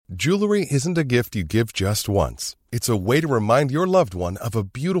Jewelry isn't a gift you give just once. It's a way to remind your loved one of a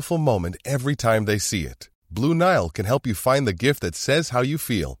beautiful moment every time they see it. Blue Nile can help you find the gift that says how you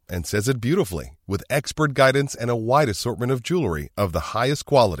feel and says it beautifully, with expert guidance and a wide assortment of jewelry of the highest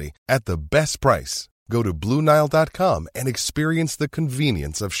quality at the best price. Go to BlueNile.com and experience the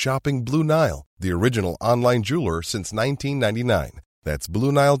convenience of shopping Blue Nile, the original online jeweler since 1999. That's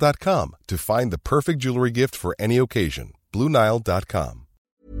BlueNile.com to find the perfect jewelry gift for any occasion. BlueNile.com.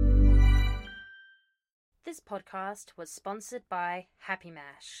 This podcast was sponsored by Happy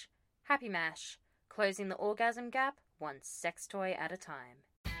Mash. Happy Mash, closing the orgasm gap one sex toy at a time.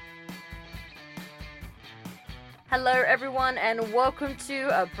 Hello everyone and welcome to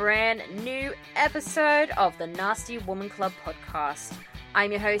a brand new episode of the Nasty Woman Club podcast.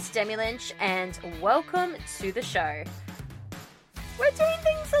 I'm your host Demi Lynch and welcome to the show. We're doing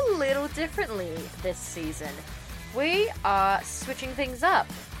things a little differently this season. We are switching things up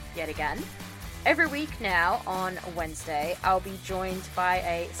yet again. Every week now on Wednesday, I'll be joined by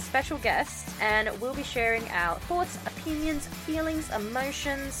a special guest and we'll be sharing our thoughts, opinions, feelings,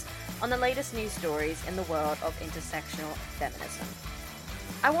 emotions on the latest news stories in the world of intersectional feminism.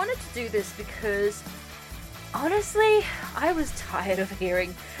 I wanted to do this because, honestly, I was tired of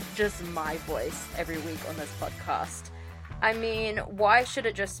hearing just my voice every week on this podcast. I mean, why should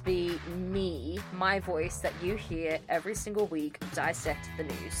it just be me, my voice, that you hear every single week dissect the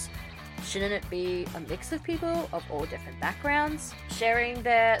news? Shouldn't it be a mix of people of all different backgrounds, sharing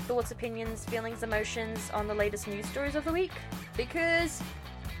their thoughts, opinions, feelings, emotions on the latest news stories of the week? Because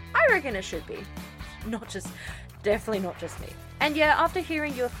I reckon it should be. Definitely not just me. And yeah, after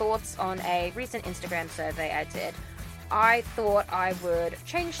hearing your thoughts on a recent Instagram survey I did, I thought I would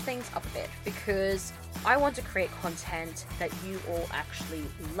change things up a bit because I want to create content that you all actually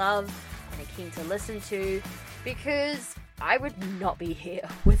love and are keen to listen to, because I would not be here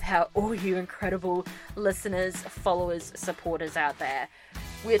without all you incredible listeners, followers, supporters out there.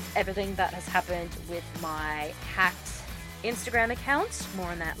 With everything that has happened with my hacked Instagram account, more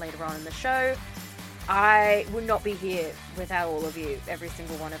on that later on in the show, I would not be here without all of you, every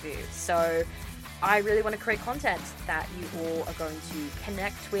single one of you. So I really want to create content that you all are going to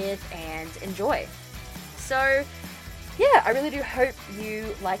connect with and enjoy. So yeah, I really do hope you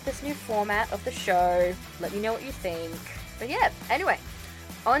like this new format of the show. Let me know what you think. But yeah, anyway,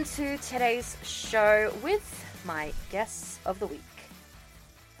 on to today's show with my guests of the week.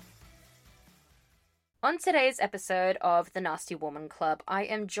 On today's episode of the Nasty Woman Club, I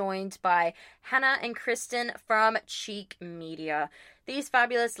am joined by Hannah and Kristen from Cheek Media. These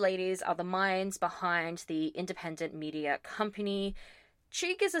fabulous ladies are the minds behind the independent media company.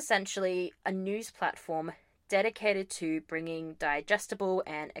 Cheek is essentially a news platform dedicated to bringing digestible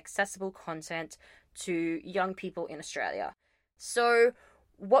and accessible content to young people in Australia. So,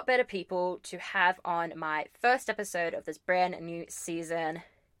 what better people to have on my first episode of this brand new season?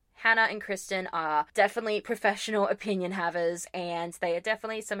 Hannah and Kristen are definitely professional opinion havers, and they are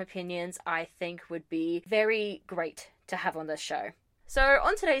definitely some opinions I think would be very great to have on this show. So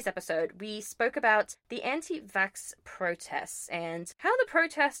on today's episode, we spoke about the anti-vax protests and how the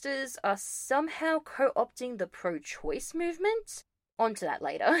protesters are somehow co-opting the pro-choice movement. On to that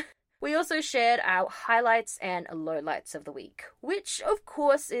later. We also shared our highlights and lowlights of the week, which of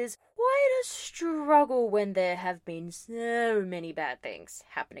course is quite a struggle when there have been so many bad things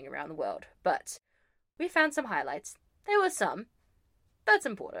happening around the world. But we found some highlights. There were some. That's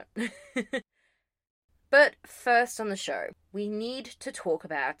important. But first on the show, we need to talk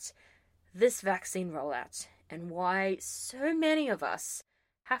about this vaccine rollout and why so many of us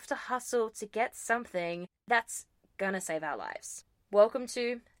have to hustle to get something that's gonna save our lives. Welcome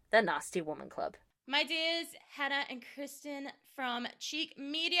to the Nasty Woman Club. My dears, Hannah and Kristen from Cheek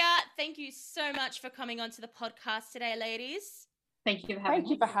Media, thank you so much for coming onto the podcast today, ladies. Thank you for having us. Thank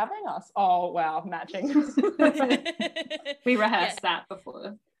you for having us. Oh, wow, matching. We rehearsed that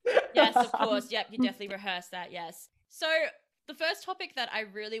before. Yes, of course. Yep, you definitely rehearsed that, yes. So the first topic that I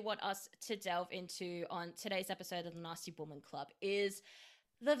really want us to delve into on today's episode of the Nasty Woman Club is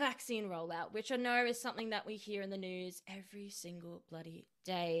the vaccine rollout, which I know is something that we hear in the news every single bloody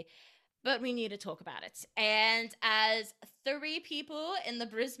day, but we need to talk about it. And as 3 people in the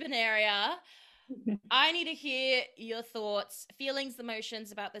Brisbane area, I need to hear your thoughts, feelings,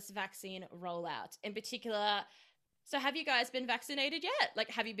 emotions about this vaccine rollout. In particular, so have you guys been vaccinated yet?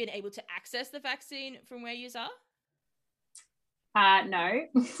 Like, have you been able to access the vaccine from where you are? No.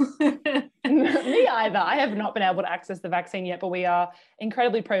 Me either. I have not been able to access the vaccine yet, but we are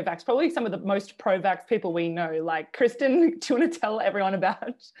incredibly pro-vax. Probably some of the most pro-vax people we know. Like, Kristen, do you want to tell everyone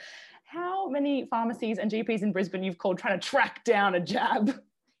about how many pharmacies and GPs in Brisbane you've called trying to track down a jab?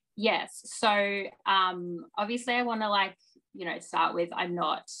 Yes. So obviously I want to start with, I'm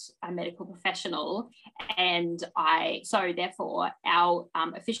not a medical professional, and so therefore our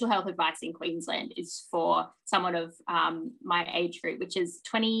official health advice in Queensland is for someone of my age group, which is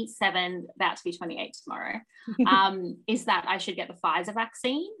 27, about to be 28 tomorrow, is that I should get the Pfizer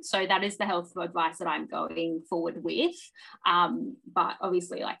vaccine. So that is the health advice that I'm going forward with. But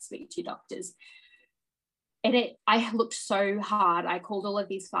obviously, speak to doctors. And I looked so hard. I called all of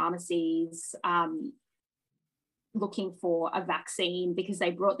these pharmacies looking for a vaccine, because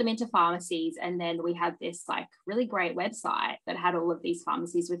they brought them into pharmacies, and then we had this really great website that had all of these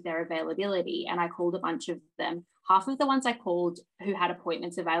pharmacies with their availability, and I called a bunch of them. Half of the ones I called who had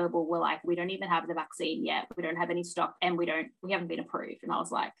appointments available were like, we don't even have the vaccine yet, we don't have any stock, and we haven't been approved. And I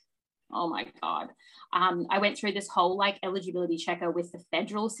was like, oh my God. I went through this whole eligibility checker with the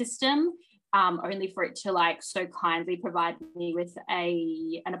federal system, only for it to so kindly provide me with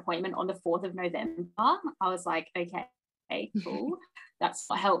an appointment on the 4th of November. I was like, okay, cool. That's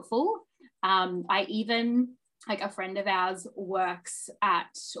helpful. I even, a friend of ours works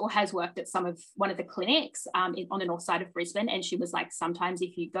at, or has worked at one of the clinics on the north side of Brisbane. And she was like, sometimes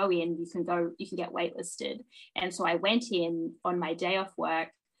if you go in, you can get waitlisted. And so I went in on my day off work,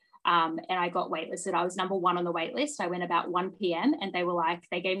 and I got waitlisted. I was number 1 on the wait list. I went about 1 p.m. and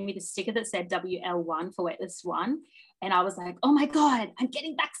they gave me the sticker that said WL1 for waitlist 1. And I was like, oh my God, I'm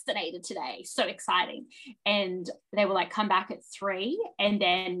getting vaccinated today. So exciting. And they were like, come back at 3. And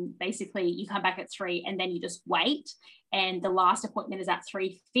then basically you come back at 3 and then you just wait. And the last appointment is at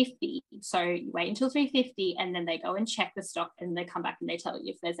 3:50. So you wait until 3:50 and then they go and check the stock, and they come back and they tell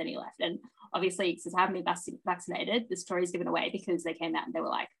you if there's any left. And obviously, since I haven't been vaccinated, the story is given away, because they came out and they were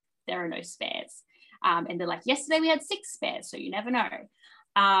like, there are no spares. And they're like, yesterday we had 6 spares, so you never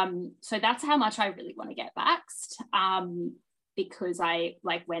know. So that's how much I really want to get vaxxed, because I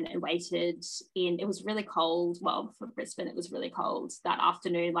went and waited it was really cold. Well, for Brisbane, it was really cold that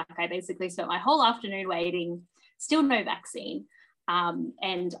afternoon. I basically spent my whole afternoon waiting, still no vaccine.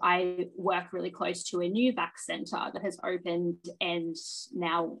 And I work really close to a new vax centre that has opened, and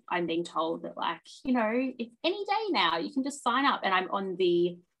now I'm being told that if any day now you can just sign up, and I'm on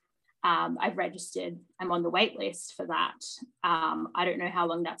the I've registered, I'm on the wait list for that. I don't know how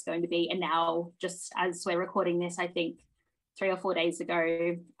long that's going to be. And now, just as we're recording this, I think 3 or 4 days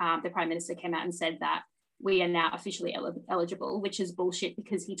ago, the Prime Minister came out and said that we are now officially eligible, which is bullshit,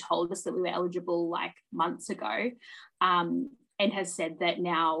 because he told us that we were eligible months ago, and has said that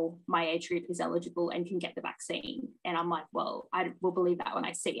now my age group is eligible and can get the vaccine. And I'm like, well, I will believe that when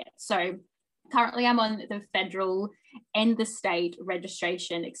I see it. So currently I'm on the federal and the state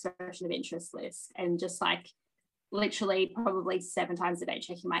registration expression of interest list, and just literally probably 7 times a day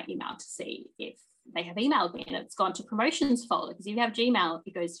checking my email to see if they have emailed me, and it's gone to promotions folder, because if you have Gmail,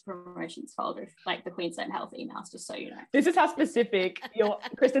 it goes to promotions folder, the Queensland Health emails, just so you know. This is how specific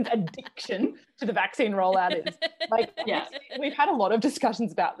Kristen's addiction to the vaccine rollout is. Yeah, we've had a lot of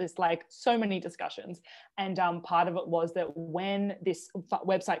discussions about this, so many discussions. And part of it was that when this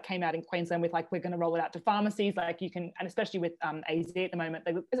website came out in Queensland with we're going to roll it out to pharmacies, you can, and especially with AZ at the moment,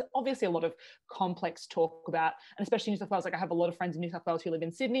 there's obviously a lot of complex talk about, and especially New South Wales, I have a lot of friends in New South Wales who live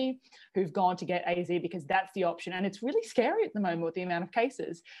in Sydney who've gone to get AZ because that's the option. And it's really scary at the moment with the amount of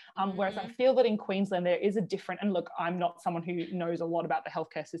cases. Whereas I feel that in Queensland, there is a different, and look, I'm not someone who knows a lot about the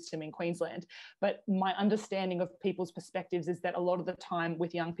healthcare system in Queensland, but my understanding of people's perspectives is that a lot of the time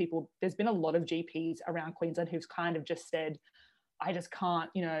with young people, there's been a lot of GPs around Queensland who've kind of just said, I just can't,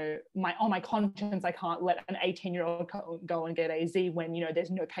 on my conscience, I can't let an 18-year-old go and get AZ when, there's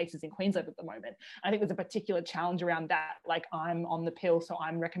no cases in Queensland at the moment. I think there's a particular challenge around that. I'm on the pill, so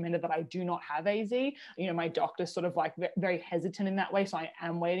I'm recommended that I do not have AZ. My doctor's sort of very hesitant in that way, so I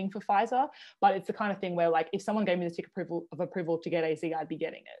am waiting for Pfizer. But it's the kind of thing where if someone gave me the tick of approval to get AZ, I'd be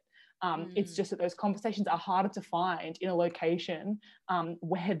getting it. It's just that those conversations are harder to find in a location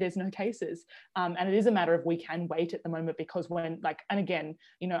where there's no cases. And it is a matter of we can wait at the moment, because when and again,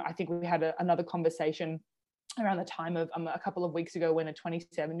 I think we had another conversation around the time of a couple of weeks ago when a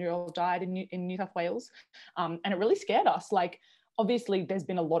 27-year-old died in New South Wales. And it really scared us. Obviously, there's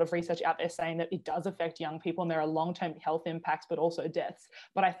been a lot of research out there saying that it does affect young people and there are long-term health impacts, but also deaths.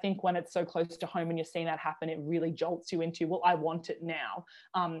 But I think when it's so close to home and you're seeing that happen, it really jolts you into, well, I want it now.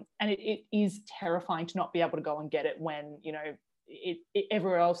 And it is terrifying to not be able to go and get it when,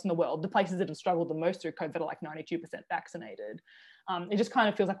 everywhere else in the world, the places that have struggled the most through COVID are 92% vaccinated. It just kind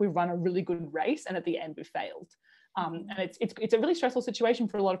of feels like we've run a really good race, and at the end we failed. And it's a really stressful situation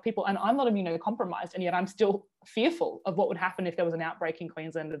for a lot of people. And I'm not immunocompromised, and yet I'm still fearful of what would happen if there was an outbreak in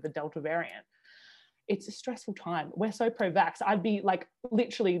Queensland of the Delta variant. it's a stressful time. We're so pro-vax. I'd be like,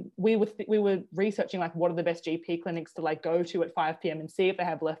 literally, we were researching like what are the best GP clinics to like go to at 5 p.m. and see if they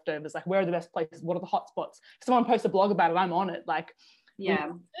have leftovers. Like, where are the best places? What are the hotspots? If someone posts a blog about it, I'm on it. Like,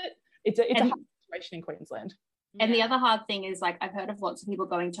 yeah, it's a hard situation in Queensland. And the other hard thing is, like, I've heard of lots of people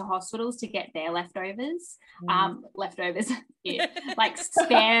going to hospitals to get their leftovers, like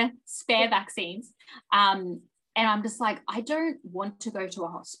spare vaccines. And I'm just like, I don't want to go to a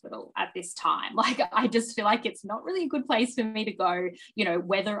hospital at this time. Like, I just feel like it's not really a good place for me to go, you know,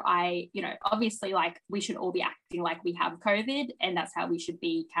 whether obviously, like, we should all be acting like we have COVID, and that's how we should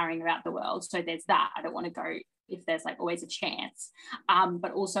be carrying about the world. So there's that. I don't want to go if there's like always a chance.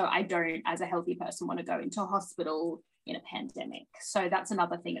 But also I don't, as a healthy person, want to go into a hospital in a pandemic. So that's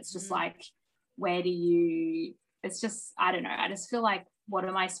another thing. It's just like, it's just, I don't know. I just feel like, what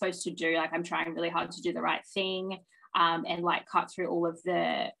am I supposed to do? Like, I'm trying really hard to do the right thing, and like cut through all of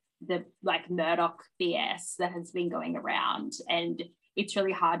the like Murdoch BS that has been going around. And it's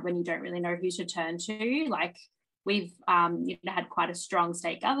really hard when you don't really know who to turn to. Like, we've had quite a strong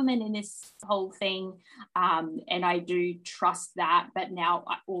state government in this whole thing, and I do trust that. But now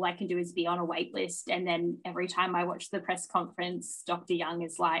all I can do is be on a wait list. And then every time I watch the press conference, Dr. Young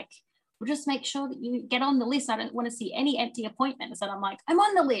is like, "We'll just make sure that you get on the list. I don't want to see any empty appointments." And I'm like, I'm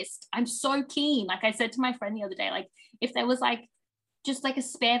on the list. I'm so keen. Like I said to my friend the other day, like, if there was like just like a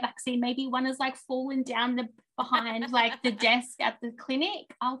spare vaccine, maybe one is like fallen down behind like the desk at the clinic,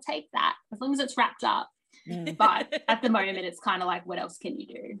 I'll take that as long as it's wrapped up. But at the moment, it's kind of like, what else can you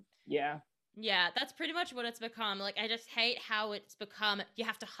do? Yeah, that's pretty much what it's become. Like, I just hate how it's become, you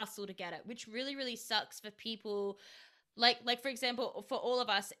have to hustle to get it, which really, really sucks for people. Like for example, for all of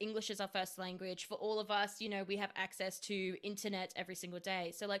us, English is our first language. For all of us, you know, we have access to internet every single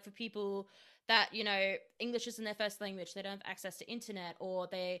day. So like for people that, you know, English isn't their first language, they don't have access to internet, or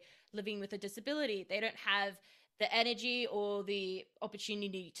they're living with a disability, they don't have the energy or the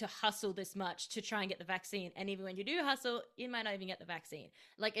opportunity to hustle this much to try and get the vaccine. And even when you do hustle, you might not even get the vaccine.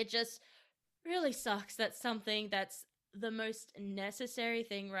 Like, it just really sucks that something that's the most necessary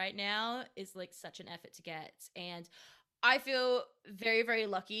thing right now is like such an effort to get. And I feel very, very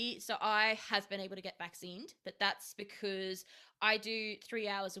lucky. So I have been able to get vaccinated, but that's because I do 3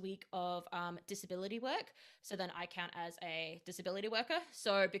 hours a week of disability work. So then I count as a disability worker.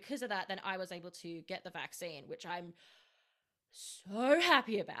 So because of that, then I was able to get the vaccine, which I'm so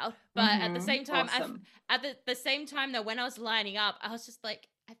happy about. But at the same time, awesome. at the same time though, when I was lining up, I was just like,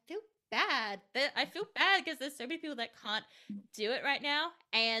 I feel bad because there's so many people that can't do it right now.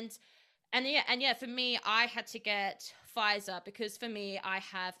 And for me, I had to get Pfizer because for me, I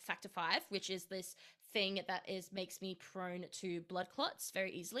have factor 5, which is this thing that makes me prone to blood clots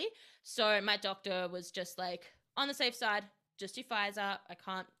very easily. So my doctor was just like, on the safe side, just do Pfizer. I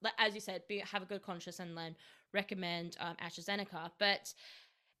can't, as you said, have a good conscience and then recommend AstraZeneca. But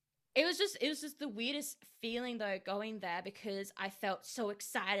it was just the weirdest feeling though going there, because I felt so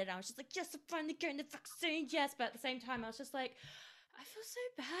excited. I was just like, yes, I'm finally getting the vaccine, yes. But at the same time, I was just like, I feel so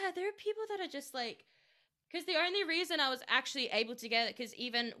bad. There are people that are just like, because the only reason I was actually able to get it, because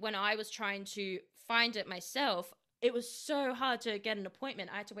even when I was trying to find it myself, it was so hard to get an appointment.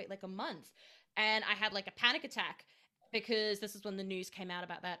 I had to wait like a month, and I had like a panic attack because this is when the news came out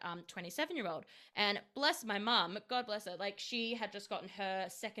about that 27-year-old. And bless my mum, God bless her, like she had just gotten her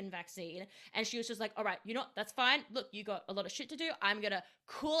second vaccine, and she was just like, all right, you know, that's fine. Look, you got a lot of shit to do. I'm going to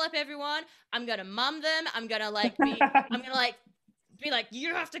call up everyone. I'm going to mum them. I'm going to like be like,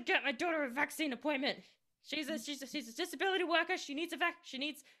 you have to get my daughter a vaccine appointment. She's a disability worker. She needs she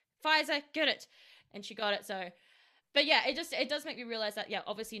needs Pfizer. Get it. And she got it. So, but yeah, it does make me realize that, yeah,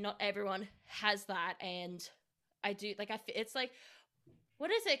 obviously not everyone has that. And I do, like, it's like,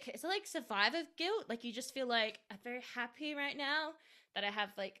 what is it? Is it like survivor guilt? Like, you just feel like, I'm very happy right now that I have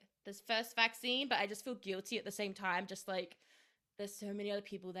like this first vaccine, but I just feel guilty at the same time. Just like, there's so many other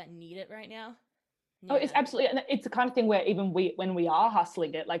people that need it right now. Yeah. Oh, it's absolutely, and it's the kind of thing where even when we are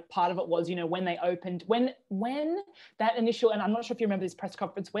hustling it, like part of it was, you know, when they opened, when that initial, and I'm not sure if you remember this press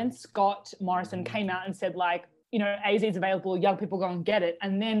conference, when Scott Morrison came out and said like, you know, AZ is available, young people go and get it.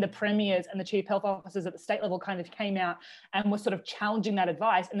 And then the premiers and the chief health officers at the state level kind of came out and were sort of challenging that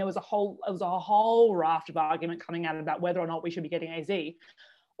advice. And there was a whole raft of argument coming out about whether or not we should be getting AZ.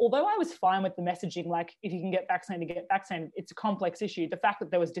 Although I was fine with the messaging, like if you can get vaccinated, get vaccinated, it's a complex issue. The fact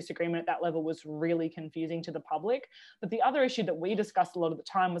that there was disagreement at that level was really confusing to the public. But the other issue that we discussed a lot of the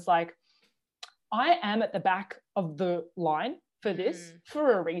time was like, I am at the back of the line for this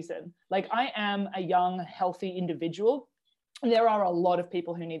for a reason. Like, I am a young, healthy individual there are a lot of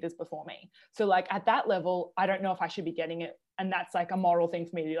people who need this before me. So like at that level, I don't know if I should be getting it. And that's like a moral thing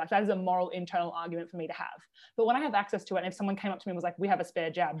for me to do. Like that is a moral internal argument for me to have. But when I have access to it, and if someone came up to me and was like, we have a spare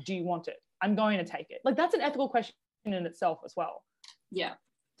jab, do you want it? I'm going to take it. Like that's an ethical question in itself as well. Yeah,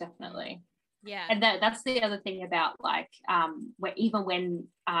 definitely. Yeah. And that's the other thing about like where even when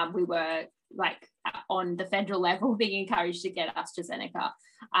we were like on the federal level being encouraged to get AstraZeneca,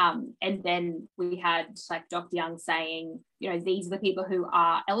 and then we had like Dr. Young saying, you know, these are the people who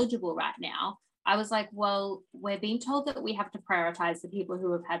are eligible right now. I was like, well, we're being told that we have to prioritize the people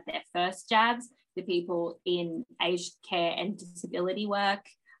who have had their first jabs, the people in aged care and disability work,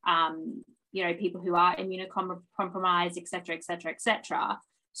 you know, people who are immunocompromised, et cetera, et cetera, et cetera.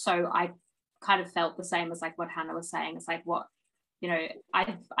 So I kind of felt the same as like what Hannah was saying. It's like, what, you know,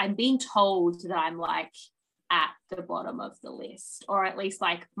 I'm being told that I'm like at the bottom of the list, or at least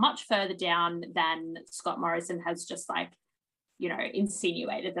like much further down than Scott Morrison has just like, you know,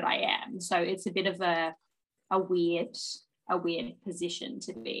 insinuated that I am. So it's a bit of a weird position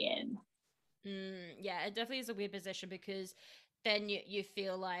to be in. Yeah, it definitely is a weird position, because then you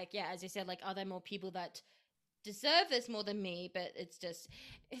feel like, yeah, as you said, like, are there more people that deserve this more than me? But it's just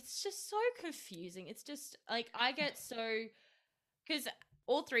so confusing. It's just like, I get so, because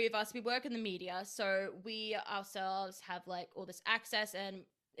all three of us, we work in the media, so we ourselves have like all this access, and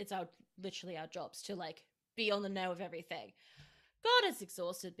it's literally our jobs to like be on the know of everything. God, it's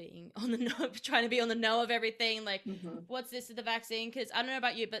exhausted being on the know, trying to be on the know of everything. Like, what's this with the vaccine? Because I don't know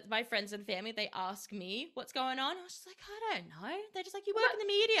about you, but my friends and family, they ask me what's going on. I was just like, I don't know. They're just like, you work in the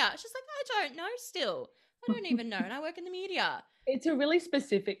media. It's just like, I don't know still. I don't even know. And I work in the media. It's a really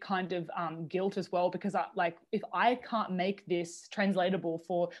specific kind of guilt as well, because if I can't make this translatable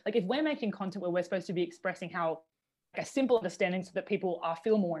for, like, if we're making content where we're supposed to be expressing how a simple understanding so that people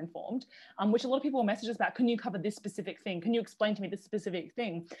feel more informed, which a lot of people will message us about, can you cover this specific thing? Can you explain to me this specific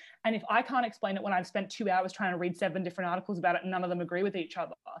thing? And if I can't explain it when I've spent 2 hours trying to read 7 different articles about it and none of them agree with each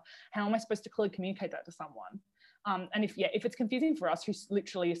other, how am I supposed to clearly communicate that to someone? And if it's confusing for us who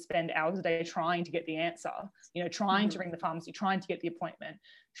literally spend hours a day trying to get the answer, you know, trying to ring the pharmacy, trying to get the appointment,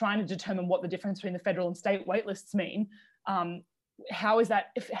 trying to determine what the difference between the federal and state wait lists mean, how is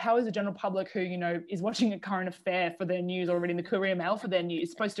the general public who, you know, is watching a current affair for their news or reading the Courier Mail for their news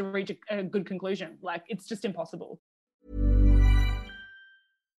supposed to reach a good conclusion? Like, it's just impossible.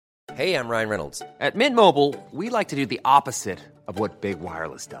 Hey, I'm Ryan Reynolds. At Mint Mobile, we like to do the opposite of what Big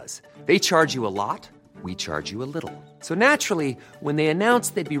Wireless does. They charge you a lot, we charge you a little. So naturally, when they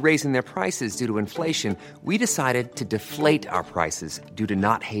announced they'd be raising their prices due to inflation, we decided to deflate our prices due to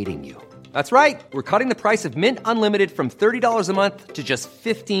not hating you. That's right. We're cutting the price of Mint Unlimited from $30 a month to just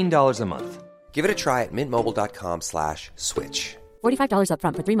 $15 a month. Give it a try at mintmobile.com/switch. $45 up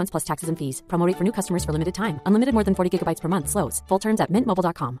front for 3 months plus taxes and fees. Promo rate for new customers for limited time. Unlimited more than 40 gigabytes per month. Slows full terms at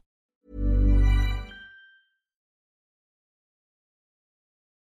mintmobile.com.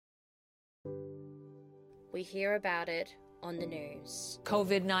 We hear about it on the news.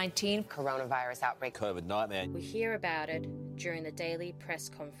 COVID-19, coronavirus outbreak. COVID nightmare. We hear about it during the daily press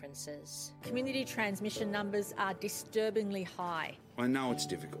conferences. Community transmission numbers are disturbingly high. I know it's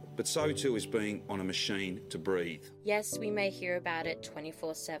difficult, but so too is being on a machine to breathe. Yes, we may hear about it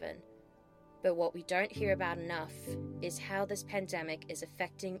 24/7, but what we don't hear about enough is how this pandemic is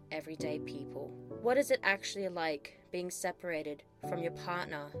affecting everyday people. What is it actually like being separated from your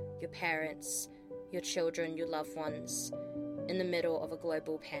partner, your parents, your children, your loved ones, in the middle of a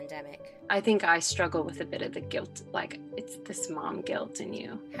global pandemic? I think I struggle with a bit of the guilt, like it's this mom guilt in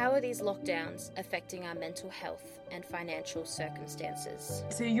you. How are these lockdowns affecting our mental health and financial circumstances?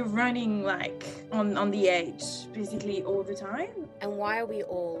 So you're running like on the edge basically all the time. And why are we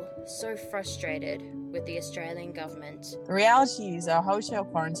all so frustrated with the Australian government? The reality is our hotel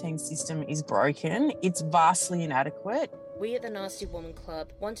quarantine system is broken. It's vastly inadequate. We at the Nasty Woman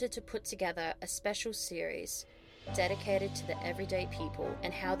Club wanted to put together a special series dedicated to the everyday people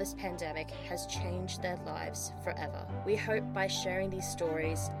and how this pandemic has changed their lives forever. We hope by sharing these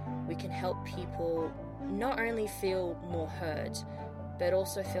stories, we can help people not only feel more heard, but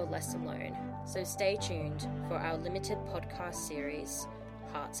also feel less alone. So stay tuned for our limited podcast series,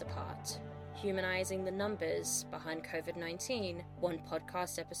 Hearts Apart, humanizing the numbers behind COVID-19, one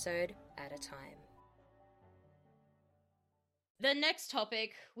podcast episode at a time. The next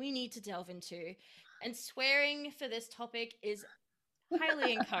topic we need to delve into, and swearing for this topic is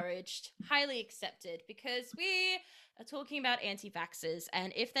highly encouraged, highly accepted, because we are talking about anti-vaxxers.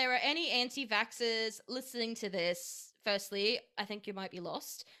 And if there are any anti-vaxxers listening to this, firstly, I think you might be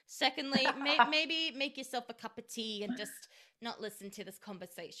lost. Secondly, maybe make yourself a cup of tea and just not listen to this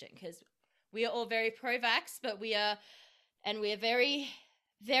conversation, because we are all very pro-vax, but we are And we're very,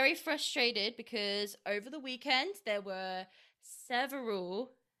 very frustrated because over the weekend there were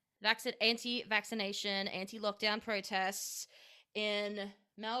several anti-vaccination, anti-lockdown protests in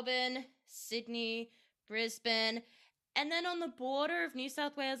Melbourne, Sydney, Brisbane, and then on the border of New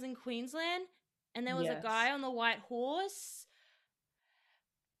South Wales and Queensland. And there was a guy on the white horse.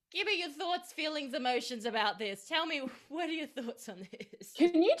 Give me your thoughts, feelings, emotions about this. Tell me, what are your thoughts on this?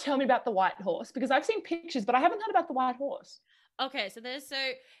 Can you tell me about the white horse? Because I've seen pictures, but I haven't heard about the white horse. Okay, so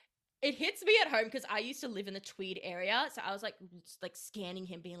it hits me at home because I used to live in the Tweed area. So I was like scanning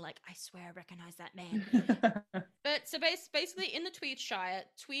him, being like, I swear I recognize that man. But so basically in the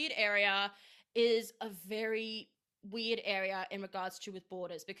Tweed area is a very weird area in regards to with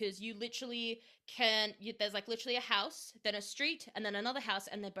borders, because you literally there's like literally a house, then a street, and then another house,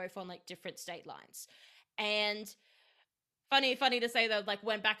 and they're both on like different state lines. And funny to say that, like,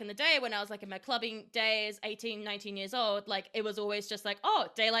 when back in the day when I was like in my clubbing days, 18, 19 years old, like it was always just like, oh,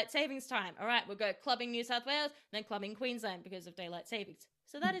 daylight savings time. All right, we'll go clubbing New South Wales, then clubbing Queensland because of daylight savings.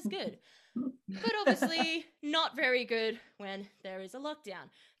 So that is good. But obviously not very good when there is a lockdown.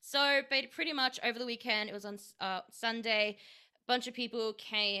 So pretty much over the weekend, it was on Sunday, a bunch of people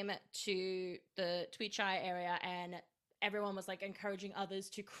came to the Tweed Shire area, and everyone was like encouraging others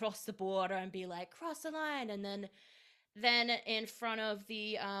to cross the border and be like, cross the line. And then in front of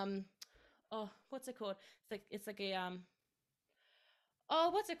the what's it called? It's like a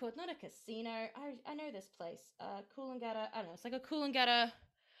what's it called? Not a casino. I know this place. Coolangatta. I don't know. It's like a Coolangatta.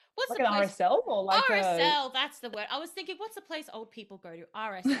 What's like the an place? RSL or like RSL? That's the word. I was thinking, what's the place old people go to?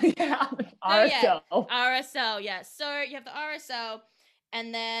 RSL. Yeah, RSL. RSL. RSL. Yeah. So you have the RSL,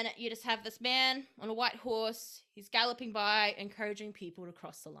 and then you just have this man on a white horse. He's galloping by, encouraging people to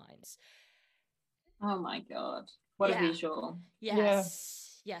cross the lines. Oh my God. What a visual.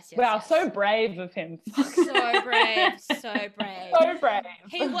 Yes. Yeah. Yes. Wow, yes. so brave of him. So brave. So brave. So brave.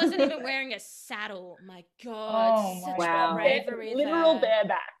 He wasn't even wearing a saddle. My God. Oh my Such God. bravery. Literal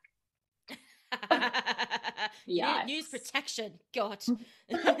bareback. News protection. God. So,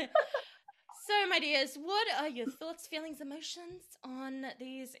 my dears, what are your thoughts, feelings, emotions on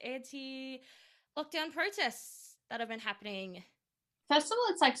these anti-lockdown protests that have been happening? First of all,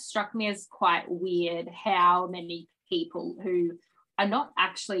 it's like struck me as quite weird how many people who are not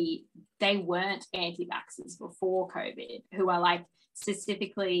actually, they weren't anti-vaxxers before COVID, who are like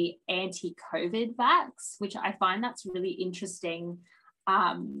specifically anti-COVID vax, which I find that's really interesting.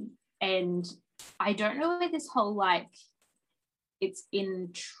 And I don't know where this whole like it's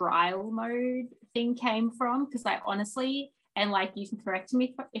in trial mode thing came from, because I honestly, and like you can correct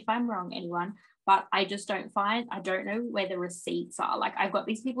me if I'm wrong, anyone, but I just don't know where the receipts are. Like I've got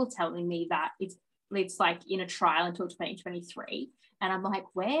these people telling me that it's like in a trial until 2023. And I'm like,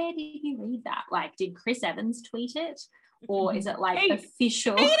 where did you read that? Like, did Chris Evans tweet it? Or is it like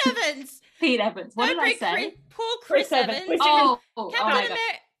official? Pete Evans. Pete Evans. What did I say? Poor Chris Evans.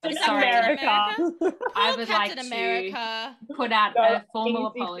 Captain America. I would like to put out a formal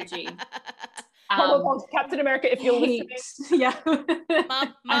apology. Captain America, if you're listening. Yeah.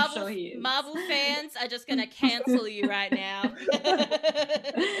 Marvel fans are just going to cancel you right now.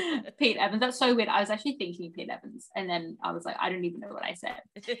 Pete Evans. That's so weird. I was actually thinking Pete Evans, and then I was like, I don't even know what I said.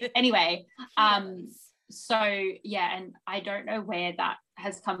 Anyway, so yeah, and I don't know where that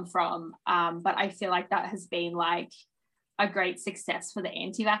has come from, but I feel like that has been like a great success for the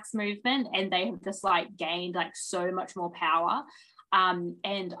anti-vax movement, and they have just like gained like so much more power.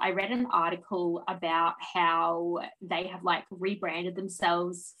 And I read an article about how they have like rebranded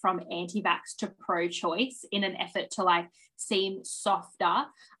themselves from anti-vax to pro-choice in an effort to like seem softer.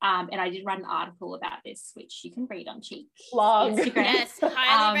 And I did write an article about this, which you can read on Cheek. Instagram. Yes,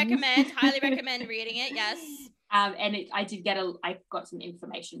 highly recommend reading it. Yes. And I got some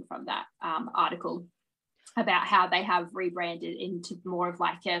information from that article about how they have rebranded into more of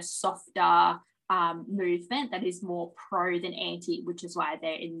like a softer movement that is more pro than anti, which is why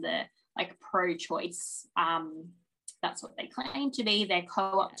they're in the like pro-choice. That's what they claim to be. They're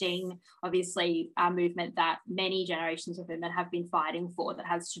co-opting, obviously, a movement that many generations of women have been fighting for, that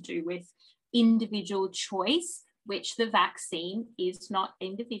has to do with individual choice, which the vaccine is not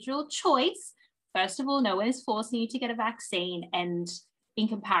individual choice. First of all, no one is forcing you to get a vaccine, and in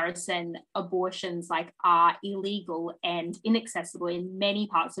comparison, abortions like are illegal and inaccessible in many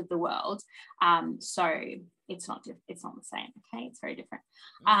parts of the world. So it's not the same. Okay, it's very different.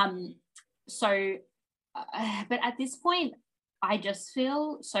 But at this point, I just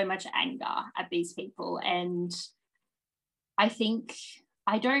feel so much anger at these people, and I think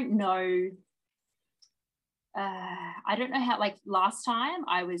I don't know how, like last time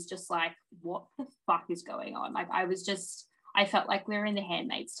I was just like, what the fuck is going on? Like I was just I felt like we were in The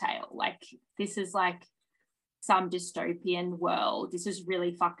Handmaid's Tale. Like, this is like some dystopian world. This is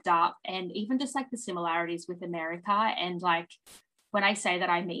really fucked up. And even just like the similarities with America, and like, when I say that,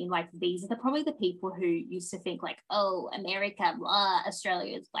 I mean like these are probably the people who used to think like, oh, America, blah,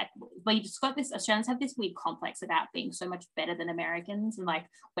 Australia is like, but you just got this, Australians have this weird complex about being so much better than Americans, and like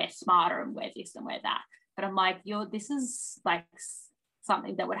we're smarter and we're this and we're that. But I'm like, this is like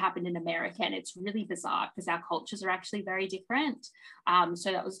something that would happen in America, and it's really bizarre because our cultures are actually very different.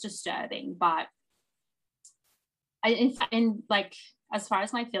 So that was disturbing. But in like, as far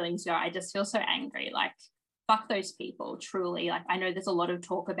as my feelings go, I just feel so angry. Like, fuck those people, truly. Like, I know there's a lot of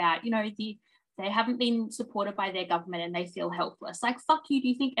talk about, they haven't been supported by their government and they feel helpless. Like, fuck you. Do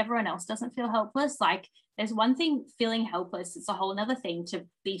you think everyone else doesn't feel helpless? Like, there's one thing feeling helpless. It's a whole other thing to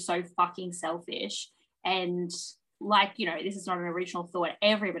be so fucking selfish. And like, this is not an original thought.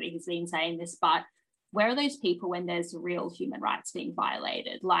 Everybody has been saying this, but where are those people when there's real human rights being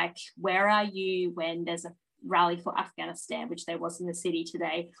violated? Like, where are you when there's a rally for Afghanistan, which there was in the city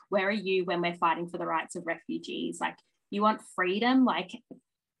today? Where are you when we're fighting for the rights of refugees? Like, you want freedom? Like,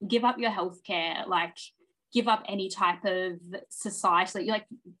 give up your healthcare. Like, give up any type of society. Like,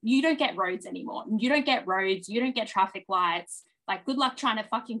 you don't get roads anymore. You don't get roads. You don't get traffic lights. Like, good luck trying to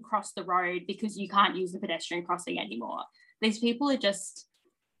fucking cross the road because you can't use the pedestrian crossing anymore. These people are just,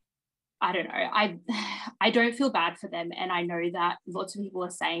 I don't know. I don't feel bad for them. And I know that lots of people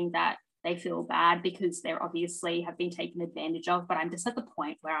are saying that they feel bad because they're obviously have been taken advantage of. But I'm just at the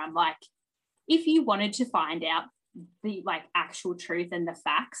point where I'm like, if you wanted to find out the like actual truth and the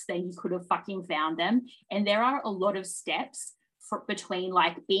facts, then you could have fucking found them. And there are a lot of steps between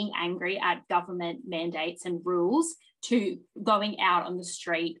like being angry at government mandates and rules to going out on the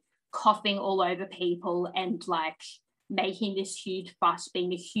street, coughing all over people and like making this huge fuss,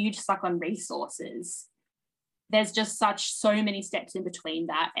 being a huge suck on resources. There's just so many steps in between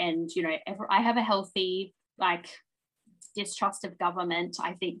that. And, I have a healthy like distrust of government.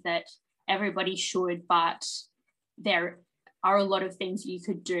 I think that everybody should, but there are a lot of things you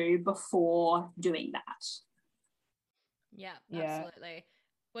could do before doing that. Yeah, absolutely.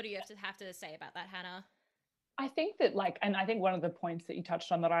 What do you have to say about that, Hannah? I think that and I think one of the points that you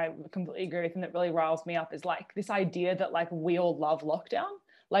touched on that I completely agree with and that really riles me up is like this idea that like we all love lockdown.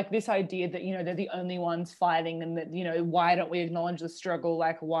 Like this idea that, they're the only ones fighting and that, why don't we acknowledge the struggle?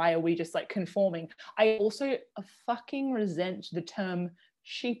 Like, why are we just like conforming? I also fucking resent the term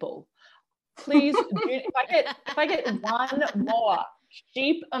sheeple. Please, if I get one more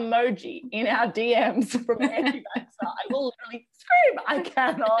sheep emoji in our DMs from an anti-vaxxer, I will literally scream. I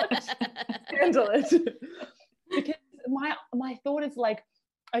cannot handle it. Because my thought is like,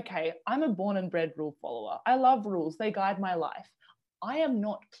 okay, I'm a born and bred rule follower. I love rules. They guide my life. I am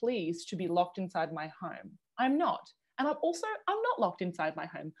not pleased to be locked inside my home. I'm not. And I'm not locked inside my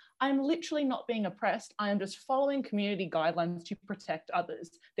home. I'm literally not being oppressed. I am just following community guidelines to protect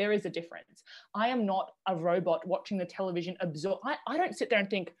others. There is a difference. I am not a robot watching the television absorb. I don't sit there and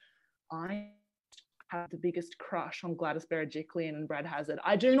think, I have the biggest crush on Gladys Berejiklian and Brad Hazard.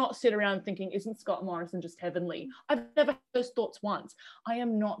 I do not sit around thinking, isn't Scott Morrison just heavenly? I've never had those thoughts once. I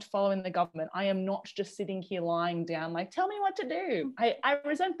am not following the government. I am not just sitting here lying down like, tell me what to do. I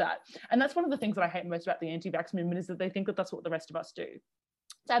resent that. And that's one of the things that I hate most about the anti-vax movement is that they think that that's what the rest of us do.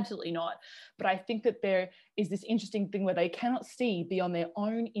 It's absolutely not. But I think that there is this interesting thing where they cannot see beyond their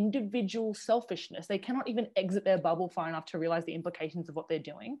own individual selfishness. They cannot even exit their bubble far enough to realize the implications of what they're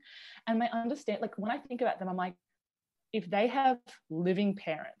doing. And I understand, like when I think about them, I'm like, if they have living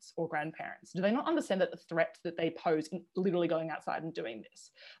parents or grandparents, do they not understand that the threat that they pose in literally going outside and doing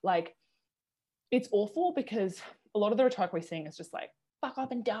this? Like, it's awful because a lot of the rhetoric we're seeing is just like, fuck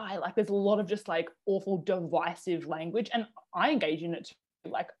up and die. Like there's a lot of just like awful divisive language. And I engage in it too.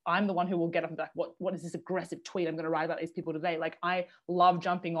 Like I'm the one who will get up and be like, what is this aggressive tweet I'm going to write about these people today? Like I love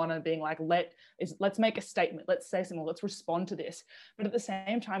jumping on and being like, let's make a statement, let's say something, let's respond to this. But at the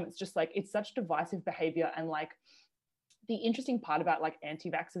same time, it's just like, it's such divisive behavior. And like the interesting part about like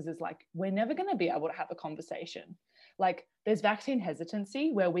anti-vaxxers is like, we're never going to be able to have a conversation. Like there's vaccine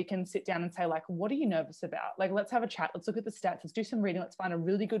hesitancy where we can sit down and say like, what are you nervous about? Like, let's have a chat. Let's look at the stats. Let's do some reading. Let's find a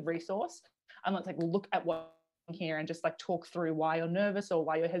really good resource. And let's like look at what here and just like talk through why you're nervous or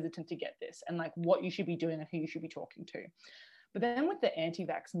why you're hesitant to get this and like what you should be doing and who you should be talking to. But then with the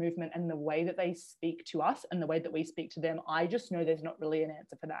anti-vax movement and the way that they speak to us and the way that we speak to them, I just know there's not really an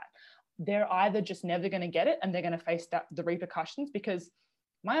answer for that. They're either just never going to get it and they're going to face the repercussions, because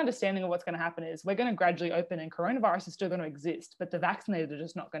my understanding of what's going to happen is we're going to gradually open and coronavirus is still going to exist, but the vaccinated are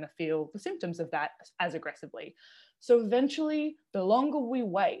just not going to feel the symptoms of that as aggressively. So eventually, the longer we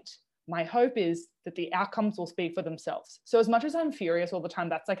wait, my hope is that the outcomes will speak for themselves. So as much as I'm furious all the time,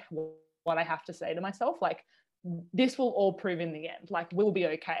 that's like what I have to say to myself. Like, this will all prove in the end, like we'll be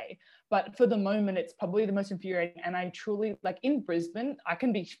okay. But for the moment, it's probably the most infuriating. And I truly, like in Brisbane, I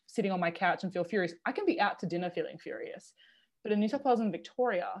can be sitting on my couch and feel furious. I can be out to dinner feeling furious. But in New South Wales and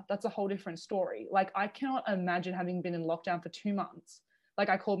Victoria, that's a whole different story. Like, I cannot imagine having been in lockdown for 2 months. Like,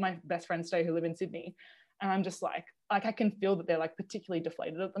 I called my best friends today who live in Sydney, and I'm just like I can feel that they're like particularly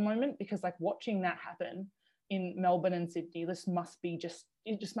deflated at the moment, because like watching that happen in Melbourne and Sydney, this must be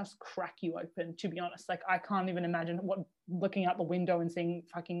it just must crack you open, to be honest. Like, I can't even imagine looking out the window and seeing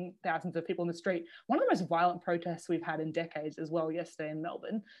fucking thousands of people in the street. One of the most violent protests we've had in decades as well yesterday in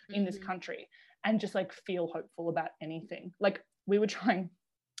Melbourne, in this country, and just like feel hopeful about anything. Like, we were trying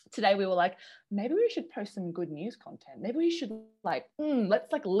today, we were like, maybe we should post some good news content. Maybe we should like,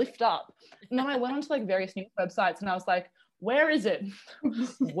 let's like lift up. And then I went onto like various news websites and I was like, where is it?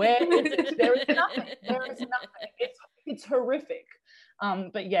 Where is it? There is nothing. There is nothing. It's horrific.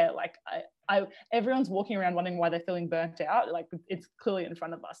 But yeah, like everyone's walking around wondering why they're feeling burnt out. Like, it's clearly in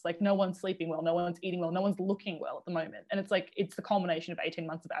front of us. Like, no one's sleeping well, no one's eating well, no one's looking well at the moment. And it's like, it's the culmination of 18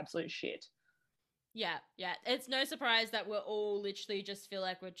 months of absolute shit. Yeah. It's no surprise that we're all literally just feel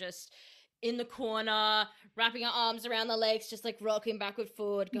like we're just in the corner, wrapping our arms around the legs, just like rocking backward,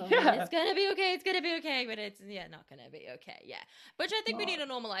 forward, going, it's gonna be okay, but it's not gonna be okay. Yeah. Which I think we need to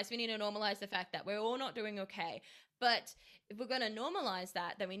normalize. We need to normalize the fact that we're all not doing okay. But if we're going to normalize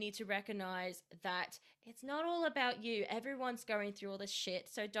that, then we need to recognize that it's not all about you. Everyone's going through all this shit.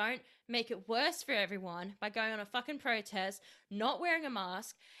 So don't make it worse for everyone by going on a fucking protest, not wearing a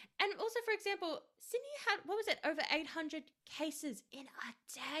mask. And also, for example, Sydney had, what was it, over 800 cases in a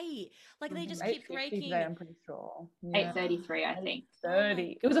day. Like, they just keep breaking. Today, I'm pretty sure. Yeah. 833, I think.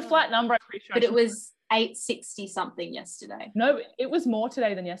 30. It was a flat number, I'm pretty sure. But it was 860 something yesterday. No, it was more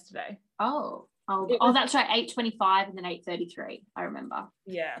today than yesterday. That's right, 825 and then 833. I remember.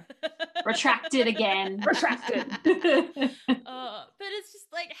 Yeah. Retracted again. Retracted. But it's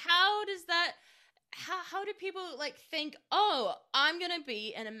just like, how does that? How do people like think? Oh, I'm gonna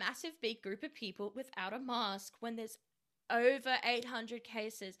be in a massive big group of people without a mask when there's over 800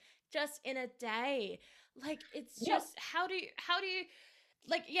 cases just in a day? Like, it's just how do you?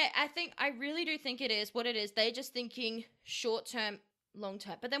 Like, yeah, I really do think it is what it is. They're just thinking short term, long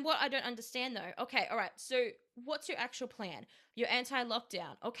term. But then what I don't understand though, okay, all right, so what's your actual plan? Your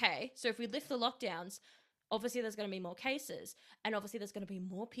anti-lockdown. Okay, so if we lift the lockdowns, obviously there's going to be more cases, and obviously there's going to be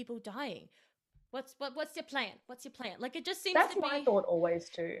more people dying. What's your plan? What's your plan? Like, it just seems that's to be... my thought always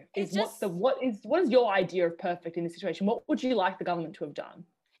too. What is your idea of perfect in this situation? What would you like the government to have done?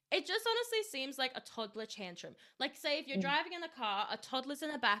 It just honestly seems like a toddler tantrum. Like, say if you're driving in the car, a toddler's in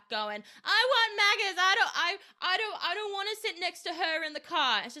the back going, "I want MAGAs. I don't want to sit next to her in the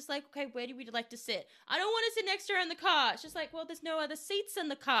car." It's just like, okay, where would you like to sit? I don't want to sit next to her in the car. It's just like, well, there's no other seats in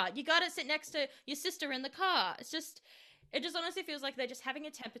the car. You got to sit next to your sister in the car. It just honestly feels like they're just having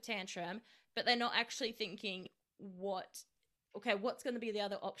a temper tantrum, but they're not actually thinking what's going to be the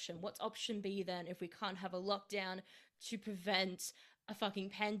other option? What's option B then if we can't have a lockdown to prevent a fucking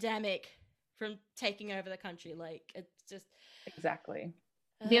pandemic from taking over the country? Like, it's just... Exactly.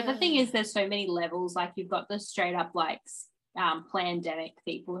 The other thing is there's so many levels. Like, you've got the straight up like pandemic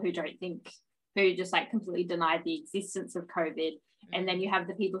people who just like completely deny the existence of COVID. And then you have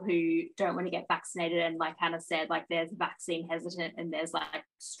the people who don't want to get vaccinated, and like Hannah said, like, there's vaccine hesitant, and there's like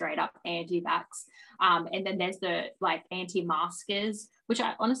straight up anti-vax, and then there's the like anti-maskers, which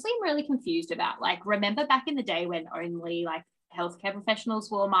I honestly am really confused about. Like, remember back in the day when only like healthcare professionals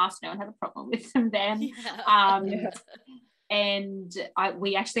wore masks? No one had a problem with them then. And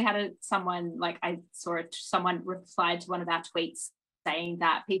we actually had someone replied to one of our tweets saying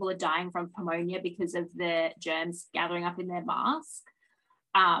that people are dying from pneumonia because of the germs gathering up in their mask.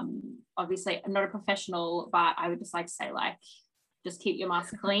 Obviously, I'm not a professional, but I would just like to say, like, just keep your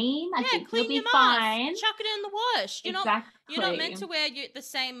mask clean. I think clean you'll be your fine. Mask. Chuck it in the wash. You're exactly. not meant to wear the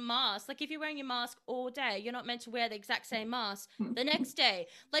same mask. Like, if you're wearing your mask all day, you're not meant to wear the exact same mask the next day.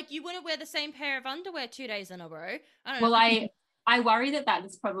 Like, you wouldn't wear the same pair of underwear 2 days in a row. I don't know. Well, I worry that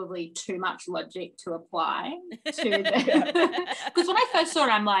is probably too much logic to apply to the... Because when I first saw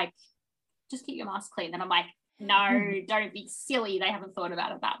it, I'm like, just keep your mask clean. And I'm like, no, don't be silly. They haven't thought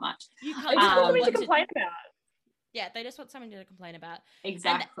about it that much. You can't something to complain about. Yeah, they just want something to complain about.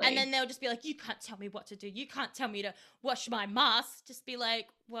 Exactly. And then they'll just be like, you can't tell me what to do. You can't tell me to wash my mask. Just be like,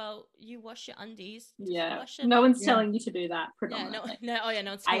 well, you wash your undies. Just no one's telling you to do that, predominantly. No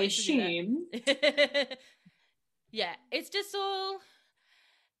one's telling you to do that. Yeah, it's all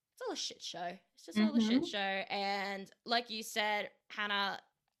a shit show. It's just all a shit show. And like you said, Hannah,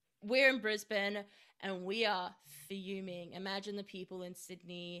 we're in Brisbane and we are fuming. Imagine the people in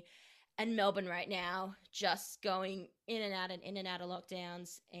Sydney and Melbourne right now just going in and out of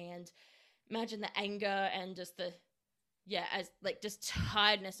lockdowns, and imagine the anger and just just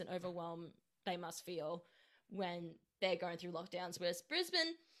tiredness and overwhelm they must feel when they're going through lockdowns. Whereas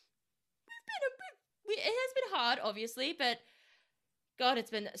Brisbane, it has been hard, obviously, but God,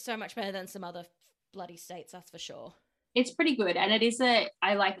 it's been so much better than some other bloody states, that's for sure. It's pretty good. And it is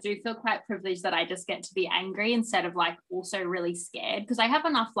I do feel quite privileged that I just get to be angry instead of like also really scared, because I have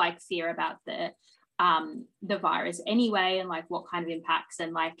enough like fear about the virus anyway, and like what kind of impacts,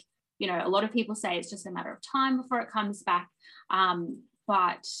 and like, you know, a lot of people say it's just a matter of time before it comes back.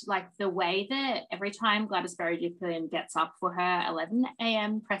 But like the way that every time Gladys Berejiklian gets up for her 11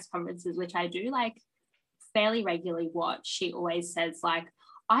 a.m. press conferences, which I do like fairly regularly watch, she always says like,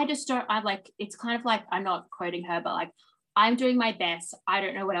 it's kind of like, I'm not quoting her, but like, I'm doing my best. I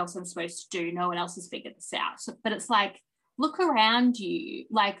don't know what else I'm supposed to do. No one else has figured this out. So, but it's like, look around you,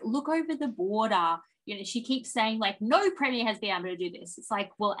 like look over the border. You know, she keeps saying like, no premier has been able to do this. It's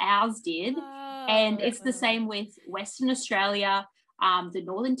like, well, ours did. And it's the same with Western Australia, the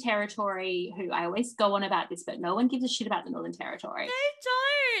Northern Territory, who I always go on about this, but no one gives a shit about the Northern Territory.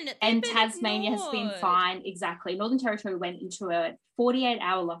 They don't. And Tasmania has been fine. Exactly. Northern Territory went into a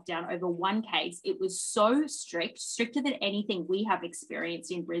 48-hour lockdown over one case. It was so strict, stricter than anything we have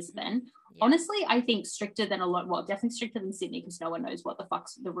experienced in Brisbane. Yeah. Honestly, I think stricter than definitely stricter than Sydney, because no one knows what the fuck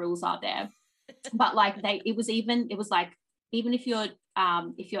the rules are there. But like it was like, even if you're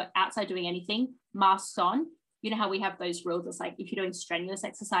outside doing anything, masks on. You know how we have those rules? It's like, if you're doing strenuous